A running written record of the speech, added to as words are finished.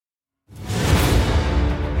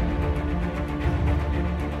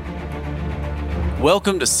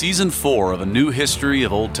Welcome to Season 4 of A New History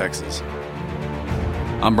of Old Texas.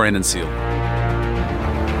 I'm Brandon Seal.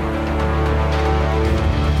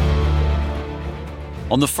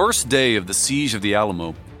 On the first day of the siege of the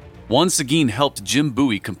Alamo, Juan Seguin helped Jim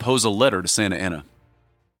Bowie compose a letter to Santa Anna.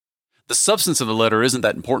 The substance of the letter isn't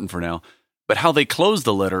that important for now, but how they closed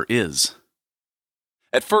the letter is.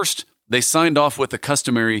 At first, they signed off with the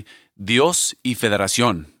customary Dios y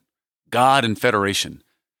Federación, God and Federation,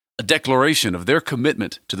 a declaration of their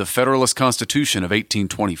commitment to the Federalist Constitution of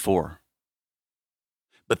 1824.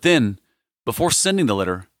 But then, before sending the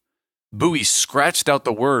letter, Bowie scratched out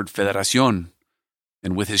the word Federación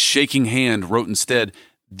and with his shaking hand wrote instead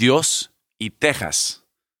Dios y Texas,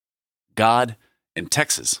 God and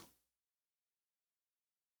Texas.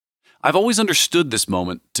 I've always understood this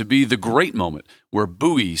moment to be the great moment where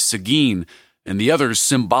Bowie, Seguin, and the others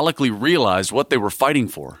symbolically realized what they were fighting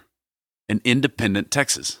for, an independent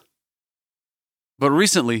Texas. But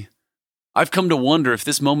recently, I've come to wonder if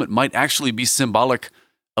this moment might actually be symbolic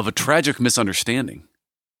of a tragic misunderstanding.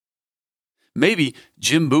 Maybe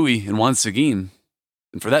Jim Bowie and Juan Seguin,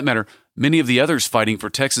 and for that matter, many of the others fighting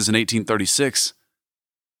for Texas in 1836,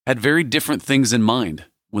 had very different things in mind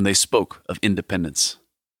when they spoke of independence.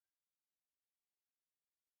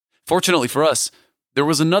 Fortunately for us, there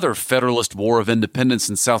was another Federalist War of Independence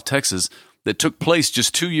in South Texas that took place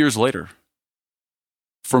just 2 years later.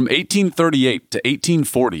 From 1838 to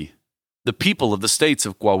 1840, the people of the states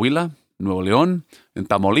of Coahuila, Nuevo León, and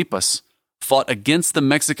Tamaulipas fought against the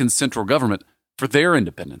Mexican central government for their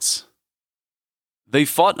independence. They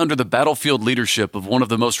fought under the battlefield leadership of one of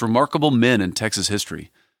the most remarkable men in Texas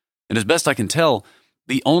history, and as best I can tell,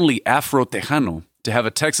 the only Afro-Tejano to have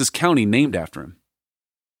a Texas county named after him.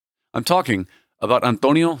 I'm talking about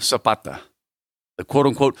Antonio Zapata, the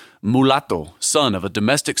quote-unquote mulatto son of a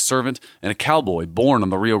domestic servant and a cowboy born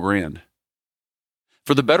on the Rio Grande.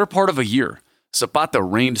 For the better part of a year, Zapata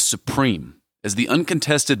reigned supreme as the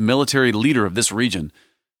uncontested military leader of this region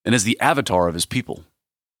and as the avatar of his people.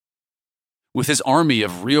 With his army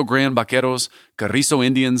of Rio Grande vaqueros, Carrizo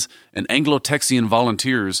Indians, and Anglo-Texian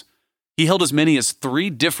volunteers, he held as many as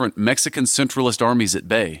 3 different Mexican centralist armies at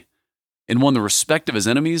bay and won the respect of his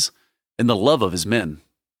enemies and the love of his men.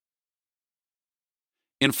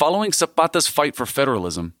 In following Zapata's fight for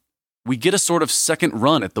federalism, we get a sort of second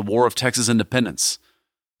run at the War of Texas Independence,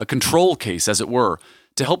 a control case, as it were,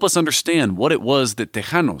 to help us understand what it was that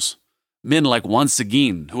Tejanos, men like Juan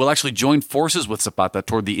Seguin, who will actually join forces with Zapata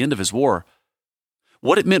toward the end of his war,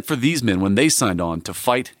 what it meant for these men when they signed on to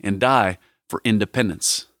fight and die for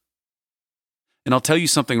independence. And I'll tell you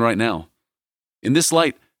something right now. In this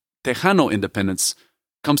light, Tejano independence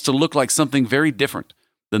comes to look like something very different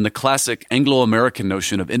than the classic Anglo-American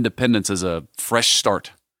notion of independence as a fresh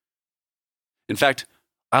start. In fact,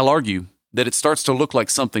 I'll argue that it starts to look like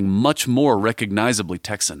something much more recognizably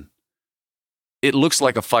Texan. It looks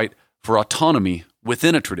like a fight for autonomy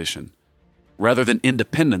within a tradition, rather than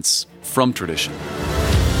independence from tradition.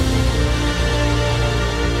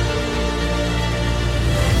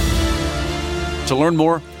 To learn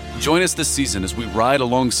more, join us this season as we ride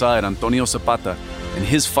alongside Antonio Zapata in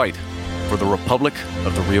his fight for the Republic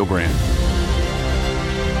of the Rio Grande.